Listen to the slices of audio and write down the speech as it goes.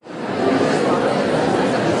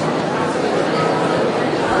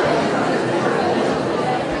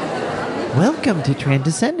Welcome to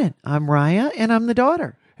Transcendent. I'm Raya, and I'm the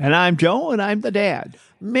daughter. And I'm Joe, and I'm the dad.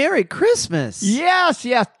 Merry Christmas. Yes,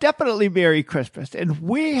 definitely Merry Christmas. And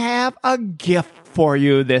we have a gift for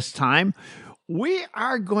you this time. We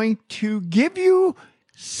are going to give you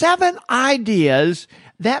 7 ideas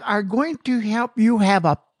that are going to help you have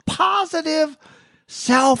a positive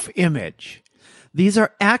self-image. These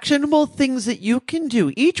are actionable things that you can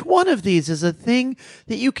do. Each one of these is a thing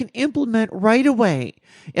that you can implement right away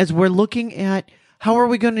as we're looking at how are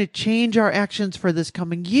we going to change our actions for this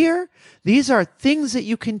coming year. These are things that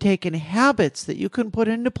you can take and habits that you can put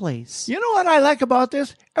into place. You know what I like about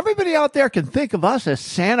this? Everybody out there can think of us as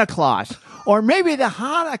Santa Claus or maybe the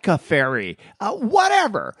Hanukkah fairy,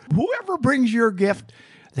 whatever. Whoever brings your gift,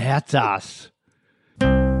 that's us.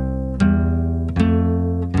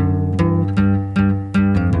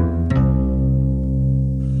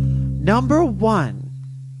 Number 1,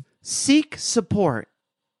 seek support.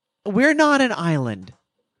 We're not an island.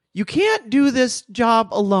 You can't do this job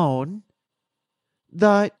alone.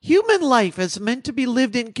 The human life is meant to be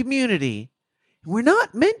lived in community. We're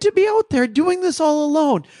not meant to be out there doing this all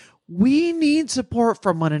alone. We need support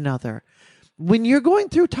from one another. When you're going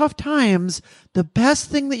through tough times, the best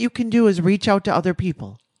thing that you can do is reach out to other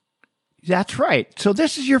people. That's right. So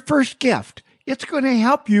this is your first gift. It's going to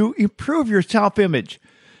help you improve your self-image.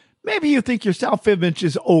 Maybe you think your self-image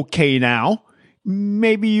is okay now.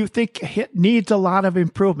 Maybe you think it needs a lot of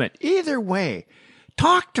improvement. Either way,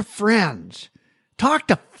 talk to friends. Talk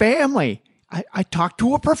to family. I talk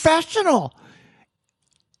to a professional.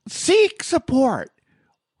 Seek support.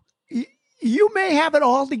 You may have it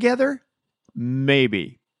all together.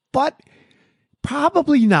 Maybe. But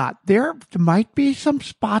probably not. There might be some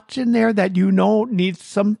spots in there that you know need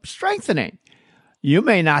some strengthening. You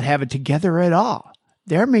may not have it together at all.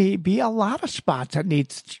 There may be a lot of spots that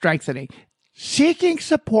need strengthening. Seeking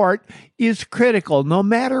support is critical, no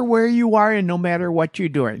matter where you are and no matter what you're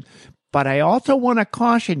doing. But I also want to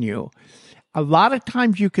caution you, a lot of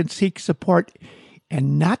times you can seek support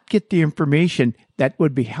and not get the information that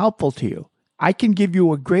would be helpful to you. I can give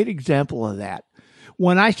you a great example of that.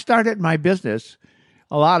 When I started my business,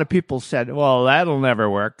 a lot of people said, well, that'll never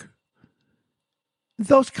work.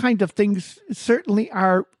 Those kind of things certainly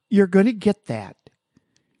are, you're going to get that.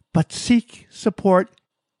 But seek support.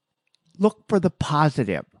 Look for the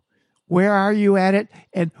positive. Where are you at it?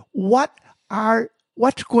 And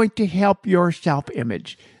what's going to help your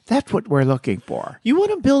self-image? That's what we're looking for. You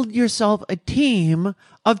want to build yourself a team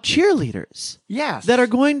of cheerleaders. Yes. That are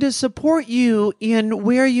going to support you in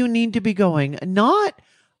where you need to be going. Not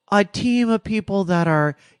a team of people that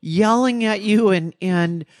are yelling at you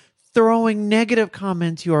and throwing negative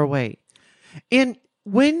comments your way. And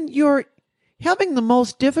when you're having the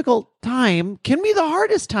most difficult time can be the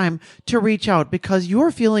hardest time to reach out because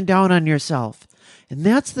you're feeling down on yourself. And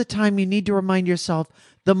that's the time you need to remind yourself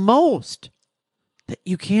the most that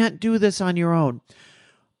you can't do this on your own.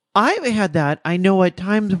 I've had that, I know, at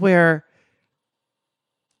times where,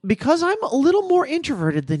 because I'm a little more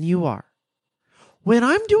introverted than you are, when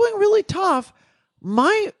I'm doing really tough,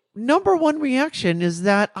 my number one reaction is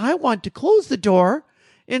that I want to close the door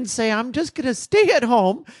and say, I'm just going to stay at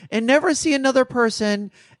home and never see another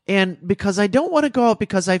person. And because I don't want to go out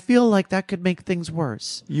because I feel like that could make things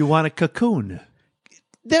worse. You want a cocoon.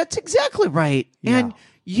 That's exactly right. Yeah. And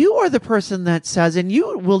you are the person that says, and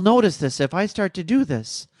you will notice this if I start to do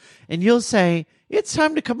this, and you'll say, it's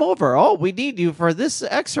time to come over. Oh, we need you for this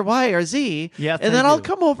X or Y or Z. Yes, and then I'll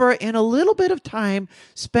come over, and a little bit of time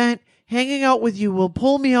spent hanging out with you will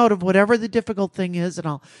pull me out of whatever the difficult thing is, and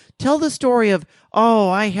I'll tell the story of, oh,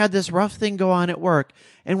 I had this rough thing go on at work,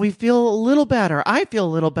 and we feel a little better. I feel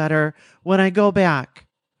a little better when I go back.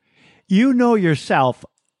 You know yourself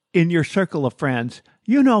in your circle of friends.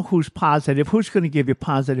 You know who's positive, who's going to give you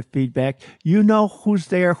positive feedback. You know who's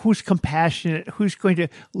there, who's compassionate, who's going to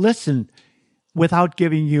listen without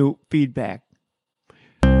giving you feedback.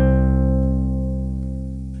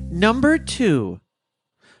 Number 2.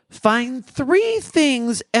 Find 3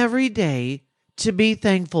 things every day to be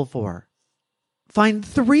thankful for. Find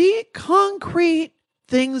 3 concrete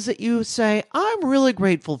things that you say, I'm really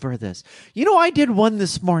grateful for this. You know, I did one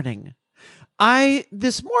this morning.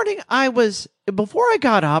 Before I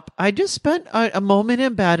got up, I just spent a moment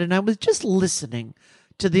in bed and I was just listening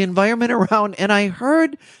to the environment around, and I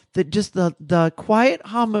heard the quiet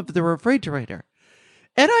hum of the refrigerator.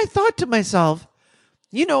 And I thought to myself,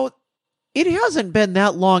 you know, it hasn't been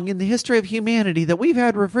that long in the history of humanity that we've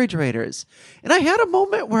had refrigerators. And I had a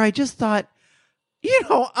moment where I just thought, you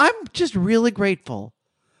know, I'm just really grateful.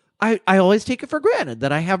 I always take it for granted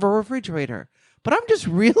that I have a refrigerator, but I'm just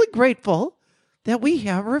really grateful that we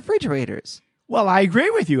have refrigerators. Well, I agree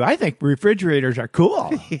with you. I think refrigerators are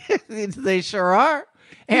cool. They sure are.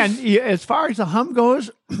 And as far as the hum goes,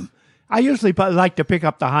 I usually like to pick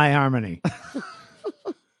up the high harmony.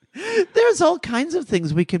 There's all kinds of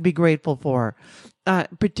things we can be grateful for.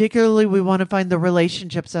 Particularly, we want to find the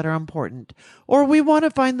relationships that are important, or we want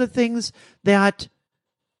to find the things that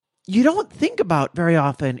you don't think about very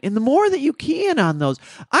often. And the more that you key in on those,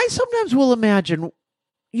 I sometimes will imagine,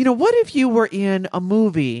 what if you were in a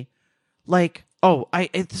movie like, I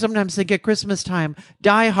sometimes think at Christmas time,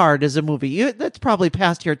 Die Hard is a movie. That's probably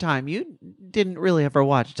past your time. You didn't really ever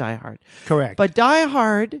watch Die Hard. Correct. But Die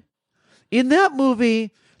Hard, in that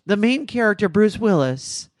movie, the main character, Bruce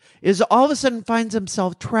Willis, is all of a sudden finds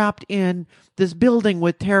himself trapped in this building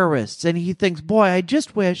with terrorists. And he thinks, boy, I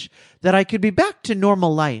just wish that I could be back to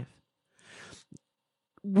normal life.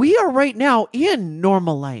 We are right now in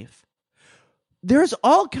normal life. There's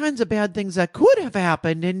all kinds of bad things that could have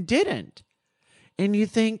happened and didn't. And you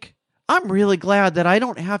think, I'm really glad that I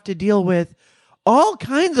don't have to deal with all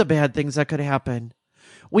kinds of bad things that could happen.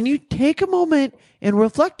 When you take a moment and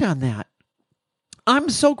reflect on that, I'm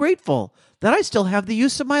so grateful that I still have the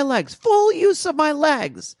use of my legs, full use of my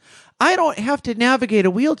legs. I don't have to navigate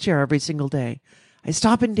a wheelchair every single day. I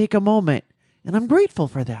stop and take a moment, and I'm grateful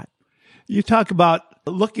for that. You talk about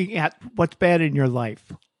looking at what's bad in your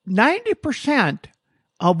life. 90%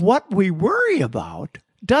 of what we worry about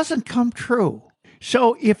doesn't come true.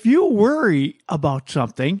 So if you worry about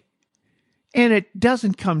something and it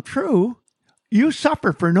doesn't come true, you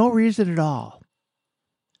suffer for no reason at all.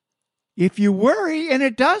 If you worry and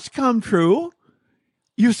it does come true,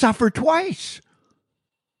 you suffer twice.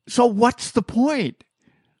 So what's the point?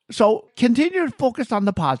 So continue to focus on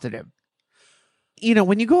the positive.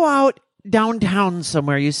 When you go out downtown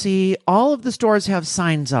somewhere, you see all of the stores have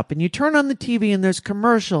signs up, and you turn on the TV and there's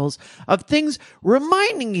commercials of things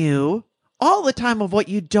reminding you all the time of what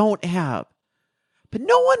you don't have. But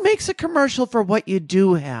no one makes a commercial for what you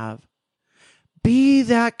do have. Be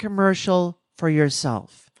that commercial for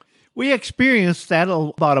yourself. We experienced that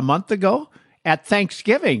about a month ago at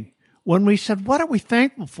Thanksgiving when we said, what are we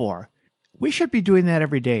thankful for? We should be doing that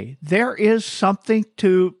every day. There is something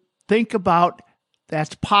to think about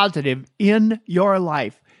that's positive in your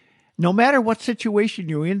life. No matter what situation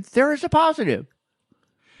you're in, there is a positive.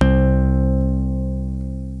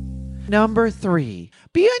 Number 3,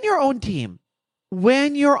 be on your own team.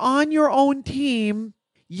 When you're on your own team,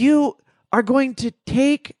 you are going to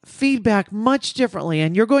take feedback much differently,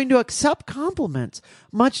 and you're going to accept compliments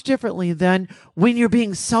much differently than when you're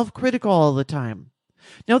being self-critical all the time.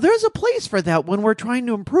 Now, there's a place for that when we're trying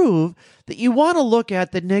to improve, that you want to look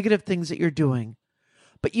at the negative things that you're doing.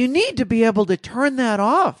 But you need to be able to turn that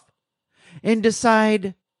off and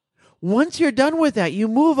decide, once you're done with that, you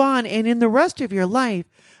move on, and in the rest of your life,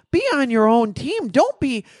 be on your own team. Don't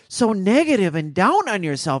be so negative and down on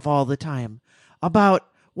yourself all the time about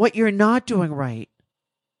what you're not doing right.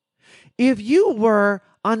 If you were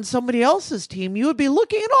on somebody else's team, you would be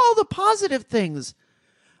looking at all the positive things,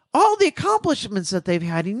 all the accomplishments that they've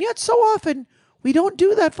had. And yet so often we don't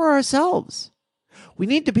do that for ourselves. We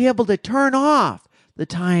need to be able to turn off the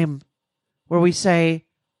time where we say,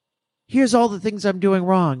 here's all the things I'm doing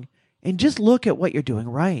wrong, and just look at what you're doing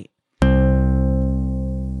right.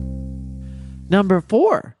 Number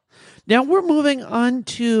 4. Now we're moving on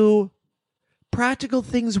to practical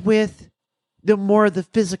things with the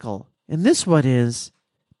physical. And this one is,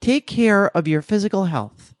 take care of your physical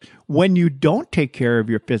health. When you don't take care of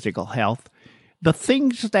your physical health, the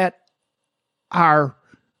things that are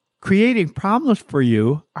creating problems for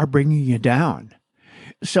you are bringing you down.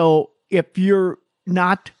 So if you're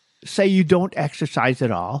not, say you don't exercise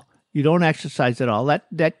at all,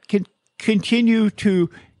 that can continue to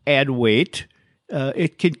add weight.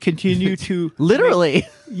 It can continue to... Literally.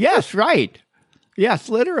 Yes, right. Yes,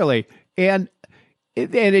 literally. And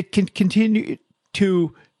it can continue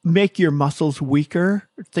to make your muscles weaker,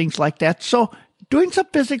 things like that. So doing some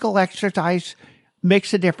physical exercise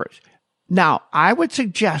makes a difference. Now, I would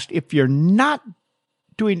suggest if you're not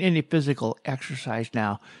doing any physical exercise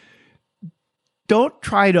now, don't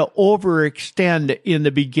try to overextend in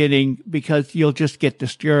the beginning because you'll just get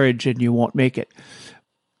discouraged and you won't make it.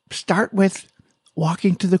 Start with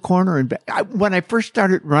walking to the corner and back. When I first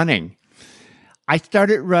started running,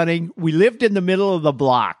 we lived in the middle of the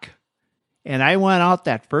block, and I went out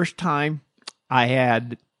that first time. I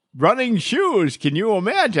had running shoes. Can you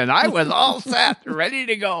imagine? I was all set, ready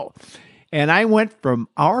to go. And I went from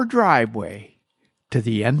our driveway to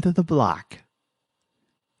the end of the block.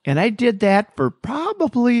 And I did that for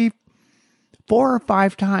probably 4 or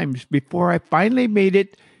 5 times before I finally made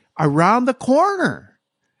it around the corner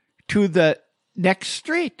to the next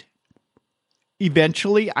street.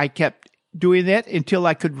 Eventually, I kept doing that until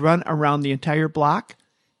I could run around the entire block.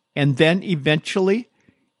 And then eventually,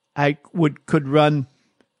 I could run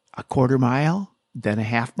a quarter mile, then a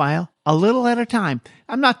half mile, a little at a time.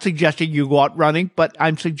 I'm not suggesting you go out running, but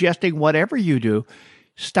I'm suggesting whatever you do,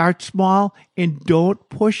 start small and don't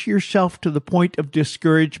push yourself to the point of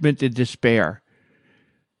discouragement and despair.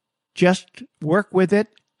 Just work with it,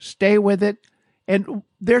 stay with it. And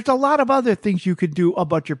there's a lot of other things you can do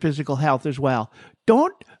about your physical health as well.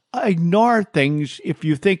 Don't ignore things if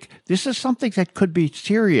you think this is something that could be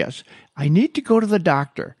serious. I need to go to the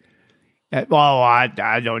doctor.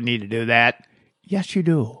 I don't need to do that. Yes, you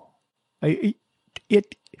do.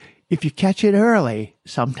 If you catch it early,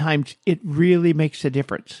 sometimes it really makes a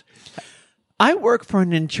difference. I work for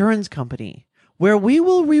an insurance company where we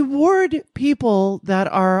will reward people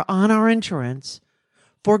that are on our insurance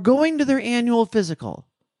for going to their annual physical.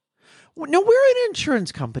 No, we're an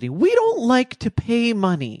insurance company. We don't like to pay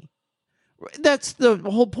money. That's the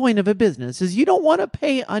whole point of a business, is you don't want to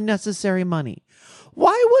pay unnecessary money.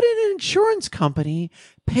 Why would an insurance company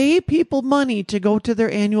pay people money to go to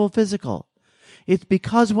their annual physical? It's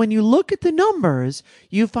because when you look at the numbers,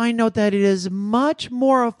 you find out that it is much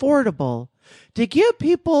more affordable to give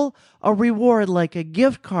people a reward like a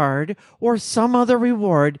gift card or some other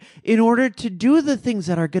reward in order to do the things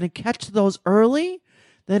that are going to catch those early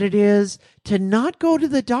than it is to not go to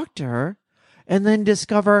the doctor and then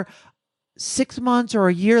discover 6 months or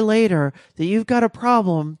a year later that you've got a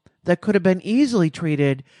problem that could have been easily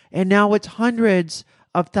treated, and now it's hundreds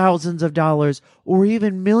of thousands of dollars or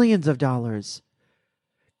even millions of dollars.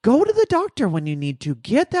 Go to the doctor when you need to.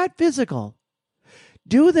 Get that physical.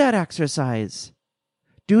 Do that exercise.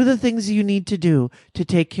 Do the things you need to do to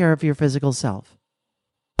take care of your physical self.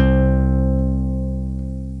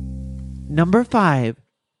 Number 5.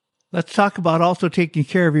 Let's talk about also taking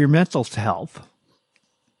care of your mental health.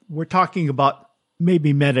 We're talking about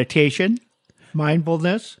maybe meditation,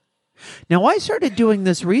 mindfulness. Now, I started doing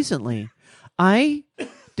this recently. I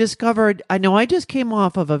discovered, I just came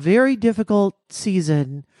off of a very difficult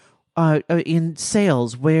season in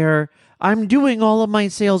sales where I'm doing all of my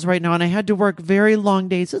sales right now, and I had to work very long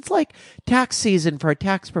days. It's like tax season for a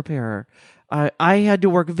tax preparer. I had to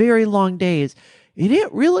work very long days, and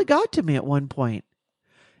it really got to me at one point.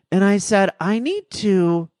 And I said, I need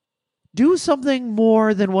to do something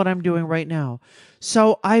more than what I'm doing right now.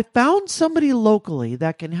 So I found somebody locally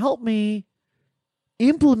that can help me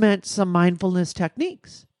implement some mindfulness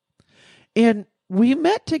techniques. And we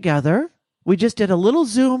met together. We just did a little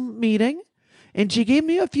Zoom meeting, and she gave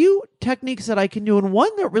me a few techniques that I can do. And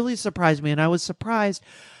one that really surprised me, and I was surprised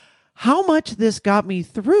how much this got me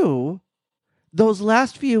through those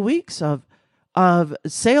last few weeks of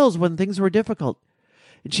sales when things were difficult.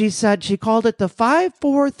 And she said, she called it the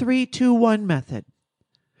 5-4-3-2-1 method.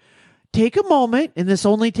 Take a moment, and this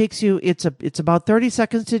only takes you, it's about 30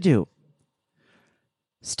 seconds to do.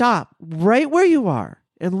 Stop right where you are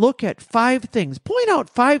and look at 5 things. Point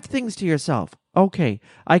out 5 things to yourself. Okay,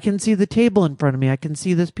 I can see the table in front of me. I can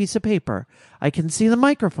see this piece of paper. I can see the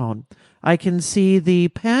microphone. I can see the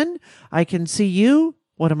pen. I can see you.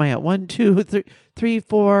 What am I at? 1, 2, 3,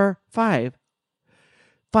 4, 5.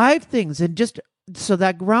 5 things, and just so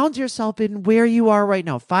that grounds yourself in where you are right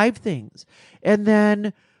now. 5 things. And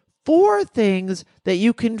then 4 things that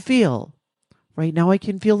you can feel. Right now I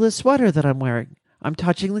can feel this sweater that I'm wearing. I'm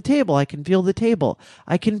touching the table. I can feel the table.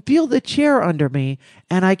 I can feel the chair under me,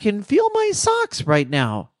 and I can feel my socks right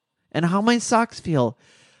now and how my socks feel.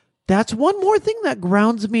 That's one more thing that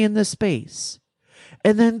grounds me in this space.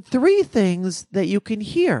 And then 3 things that you can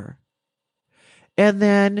hear. And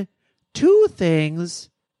then 2 things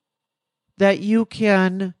that you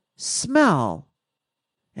can smell.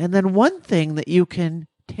 And then 1 thing that you can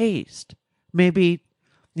taste. Maybe,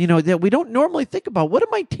 that we don't normally think about. What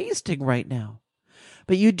am I tasting right now?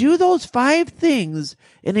 But you do those 5 things,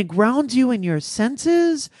 and it grounds you in your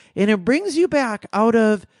senses, and it brings you back out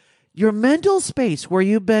of your mental space where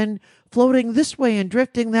you've been floating this way and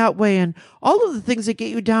drifting that way, and all of the things that get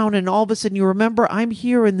you down, and all of a sudden you remember, I'm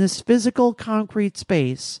here in this physical, concrete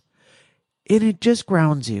space, and it just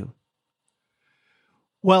grounds you.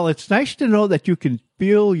 Well, it's nice to know that you can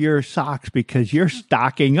feel your socks because you're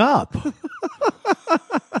stocking up.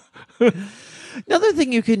 Another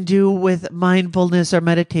thing you can do with mindfulness or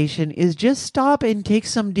meditation is just stop and take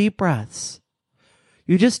some deep breaths.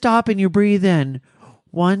 You just stop and you breathe in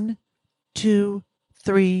 1, 2,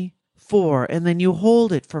 3, 4, and then you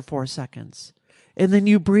hold it for 4 seconds. And then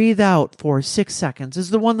you breathe out for 6 seconds. This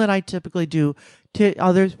is the one that I typically do.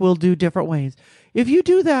 Others will do different ways. If you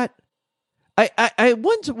do that, I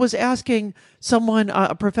once was asking someone,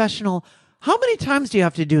 a professional, how many times do you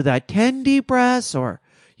have to do that? 10 deep breaths, or,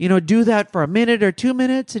 do that for a minute or 2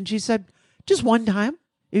 minutes? And she said, just one time.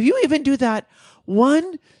 If you even do that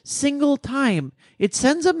one single time, it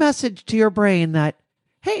sends a message to your brain that,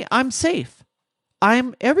 hey, I'm safe.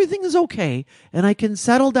 Everything is okay, and I can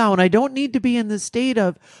settle down. I don't need to be in this state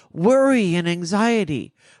of worry and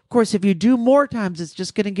anxiety. Of course, if you do more times, it's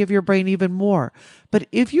just going to give your brain even more. But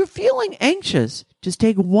if you're feeling anxious, just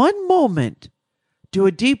take one moment, do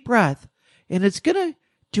a deep breath, and it's going to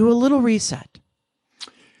do a little reset.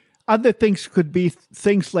 Other things could be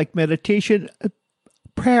things like meditation.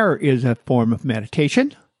 Prayer is a form of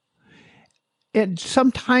meditation. And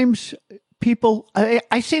sometimes people,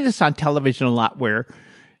 I see this on television a lot, where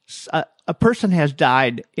a person has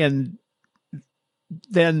died, and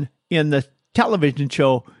then in the television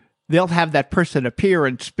show, they'll have that person appear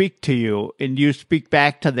and speak to you, and you speak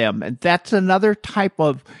back to them. And that's another type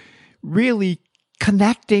of really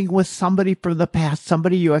connecting with somebody from the past,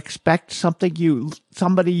 somebody you expect, somebody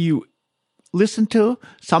you listen to,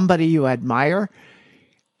 somebody you admire.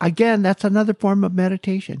 Again, that's another form of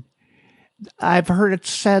meditation. I've heard it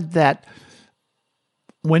said that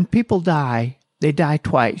when people die, they die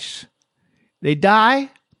twice. They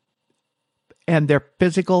die and their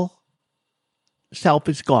physical self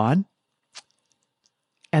is gone.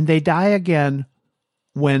 And they die again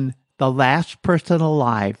when the last person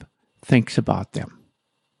alive thinks about them.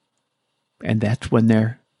 And that's when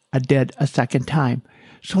they're dead a second time.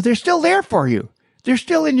 So they're still there for you. They're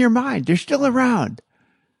still in your mind. They're still around.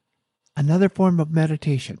 Another form of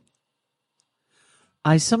meditation.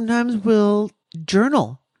 I sometimes will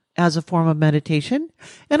journal as a form of meditation,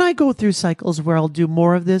 and I go through cycles where I'll do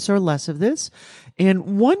more of this or less of this.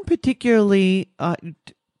 And one particularly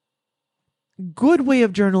good way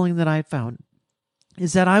of journaling that I found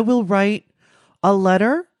is that I will write a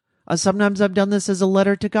letter. Sometimes I've done this as a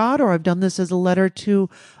letter to God, or I've done this as a letter to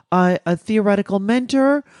a theoretical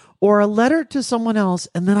mentor, or a letter to someone else,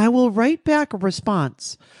 and then I will write back a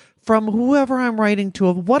response from whoever I'm writing to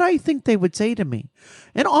of what I think they would say to me.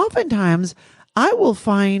 And oftentimes I will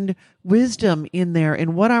find wisdom in there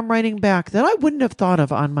in what I'm writing back that I wouldn't have thought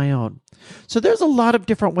of on my own. So there's a lot of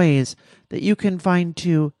different ways that you can find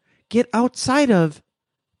to get outside of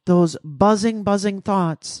those buzzing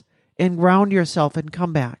thoughts and ground yourself and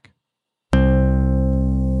come back.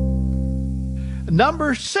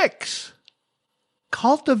 Number 6,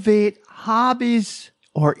 cultivate hobbies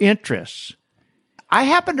or interests. I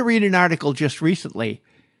happened to read an article just recently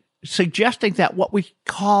suggesting that what we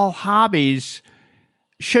call hobbies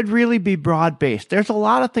should really be broad-based. There's a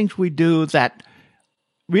lot of things we do that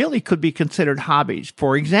really could be considered hobbies.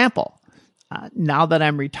 For example, now that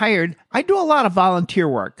I'm retired, I do a lot of volunteer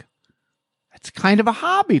work. It's kind of a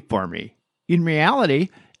hobby for me. In reality,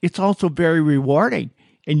 it's also very rewarding,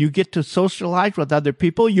 and you get to socialize with other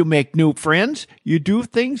people. You make new friends. You do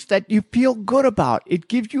things that you feel good about. It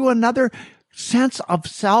gives you another sense of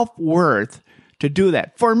self-worth to do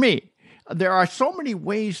that. For me, there are so many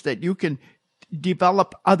ways that you can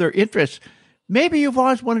develop other interests. Maybe you've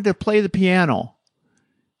always wanted to play the piano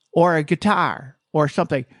or a guitar or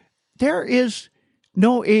something. There is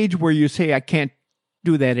no age where you say, I can't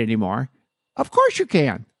do that anymore. Of course you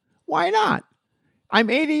can. Why not? I'm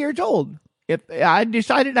 80 years old. If I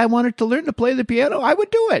decided I wanted to learn to play the piano, I would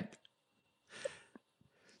do it.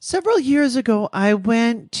 Several years ago, I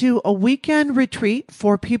went to a weekend retreat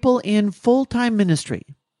for people in full-time ministry.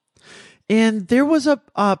 And there was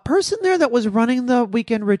a person there that was running the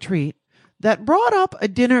weekend retreat that brought up a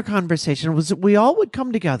dinner conversation. We all would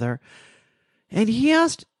come together. And he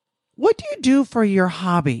asked, what do you do for your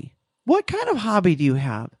hobby? What kind of hobby do you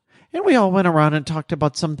have? And we all went around and talked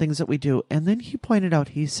about some things that we do. And then he pointed out,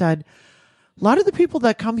 he said, a lot of the people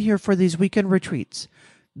that come here for these weekend retreats,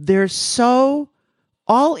 they're so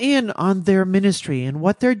all in on their ministry and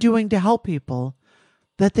what they're doing to help people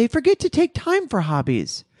that they forget to take time for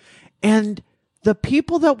hobbies. And the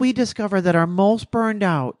people that we discover that are most burned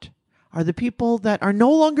out are the people that are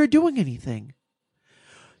no longer doing anything.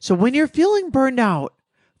 So when you're feeling burned out,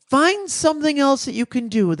 find something else that you can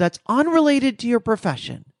do that's unrelated to your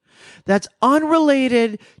profession, that's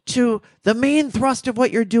unrelated to the main thrust of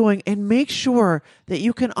what you're doing, and make sure that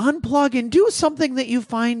you can unplug and do something that you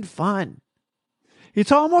find fun.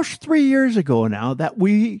 It's almost 3 years ago now that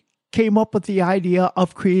we came up with the idea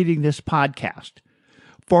of creating this podcast.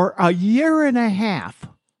 For a year and a half,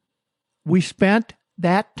 we spent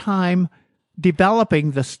that time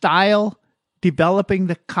developing the style, developing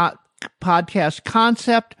the podcast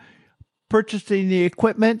concept, purchasing the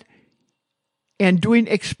equipment, and doing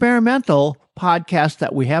experimental podcasts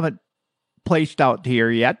that we haven't placed out here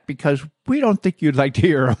yet because we don't think you'd like to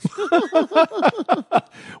hear them.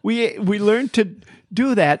 We learned to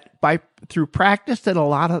do that through practice and a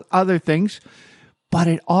lot of other things, but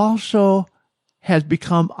it also has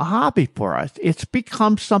become a hobby for us. It's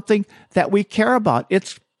become something that we care about.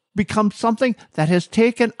 It's become something that has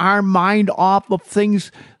taken our mind off of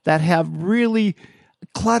things that have really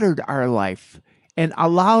cluttered our life and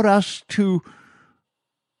allowed us to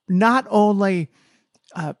not only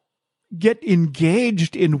get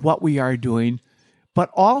engaged in what we are doing, but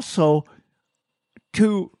also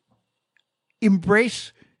to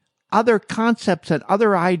embrace other concepts and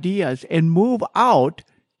other ideas and move out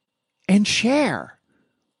and share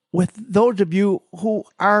with those of you who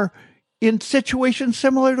are in situations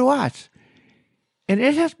similar to us. And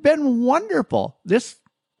it has been wonderful. This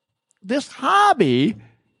hobby,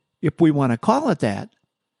 if we want to call it that,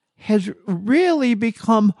 has really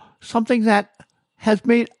become something that has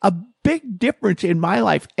made a big difference in my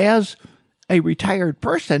life as a retired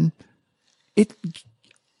person.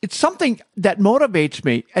 It's something that motivates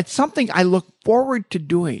me. It's something I look forward to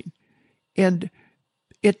doing. And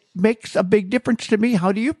it makes a big difference to me.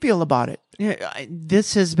 How do you feel about it? Yeah,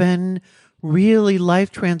 this has been really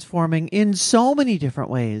life transforming in so many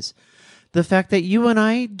different ways. The fact that you and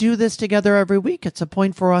I do this together every week, it's a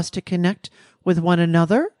point for us to connect with one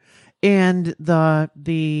another, and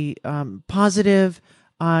the positive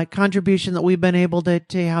contribution that we've been able to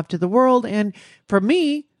have to the world. And for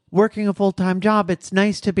me, working a full-time job, it's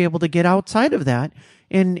nice to be able to get outside of that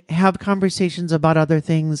and have conversations about other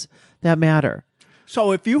things that matter.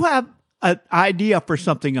 So if you have an idea for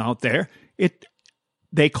something out there,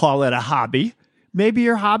 they call it a hobby. Maybe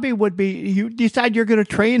your hobby would be you decide you're going to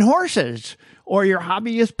train horses, or your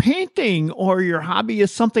hobby is painting, or your hobby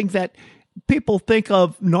is something that people think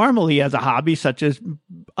of normally as a hobby, such as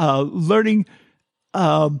learning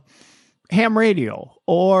ham radio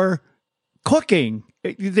or cooking.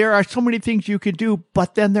 There are so many things you can do,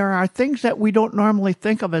 but then there are things that we don't normally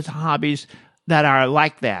think of as hobbies that are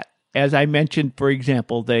like that. As I mentioned, for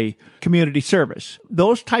example, the community service.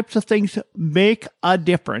 Those types of things make a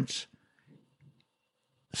difference.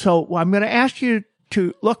 So I'm going to ask you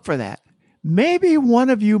to look for that. Maybe one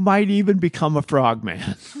of you might even become a frogman.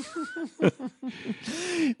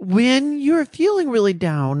 When you're feeling really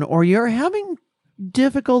down or you're having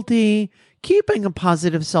difficulty keeping a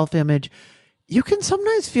positive self-image, you can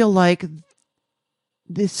sometimes feel like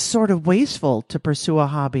this sort of wasteful to pursue a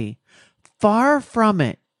hobby. Far from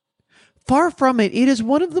it. Far from it. It is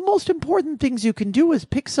one of the most important things you can do is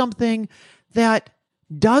pick something that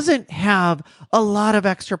doesn't have a lot of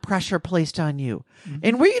extra pressure placed on you,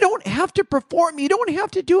 and where you don't have to perform. You don't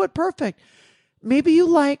have to do it perfect. Maybe you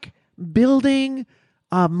like building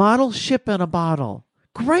a model ship in a bottle.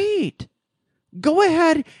 Great. Go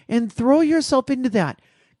ahead and throw yourself into that.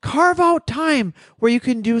 Carve out time where you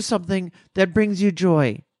can do something that brings you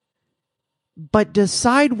joy. But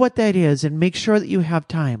decide what that is and make sure that you have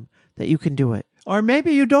time that you can do it. Or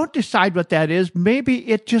maybe you don't decide what that is. Maybe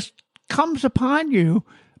it just comes upon you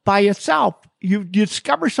by itself. You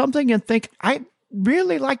discover something and think, I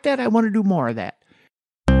really like that. I want to do more of that.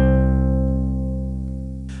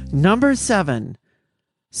 Number 7,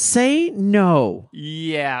 say no.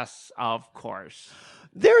 Yes, of course.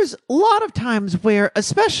 There's a lot of times where,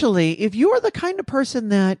 especially if you're the kind of person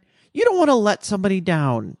that you don't want to let somebody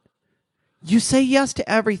down, you say yes to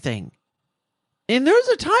everything. And there's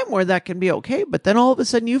a time where that can be okay, but then all of a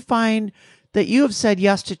sudden you find that you have said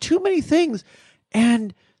yes to too many things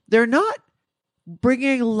and they're not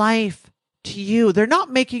bringing life to you. They're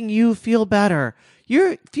not making you feel better.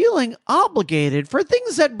 You're feeling obligated for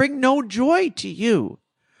things that bring no joy to you.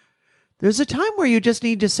 There's a time where you just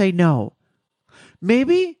need to say no.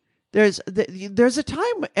 Maybe there's a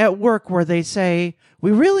time at work where they say,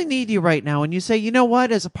 we really need you right now. And you say, you know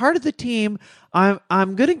what, as a part of the team, I'm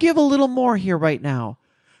going to give a little more here right now.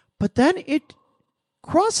 But then it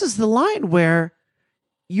crosses the line where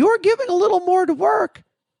you're giving a little more to work,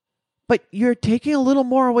 but you're taking a little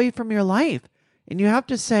more away from your life. And you have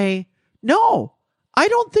to say, no, I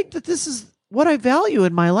don't think that this is what I value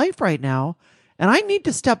in my life right now. And I need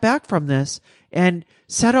to step back from this and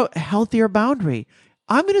set a healthier boundary.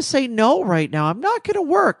 I'm going to say no right now. I'm not going to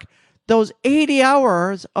work those 80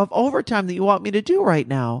 hours of overtime that you want me to do right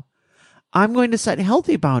now. I'm going to set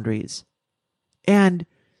healthy boundaries and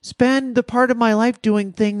spend the part of my life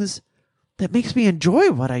doing things that makes me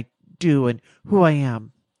enjoy what I do and who I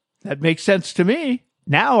am. That makes sense to me.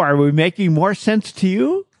 Now, are we making more sense to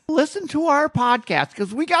you? Listen to our podcast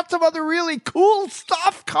because we got some other really cool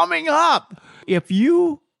stuff coming up. If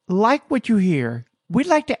you like what you hear, we'd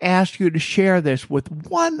like to ask you to share this with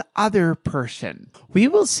one other person. We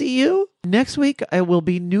will see you next week. It will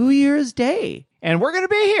be New Year's Day. And we're going to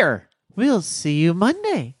be here. We'll see you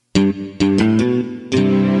Monday.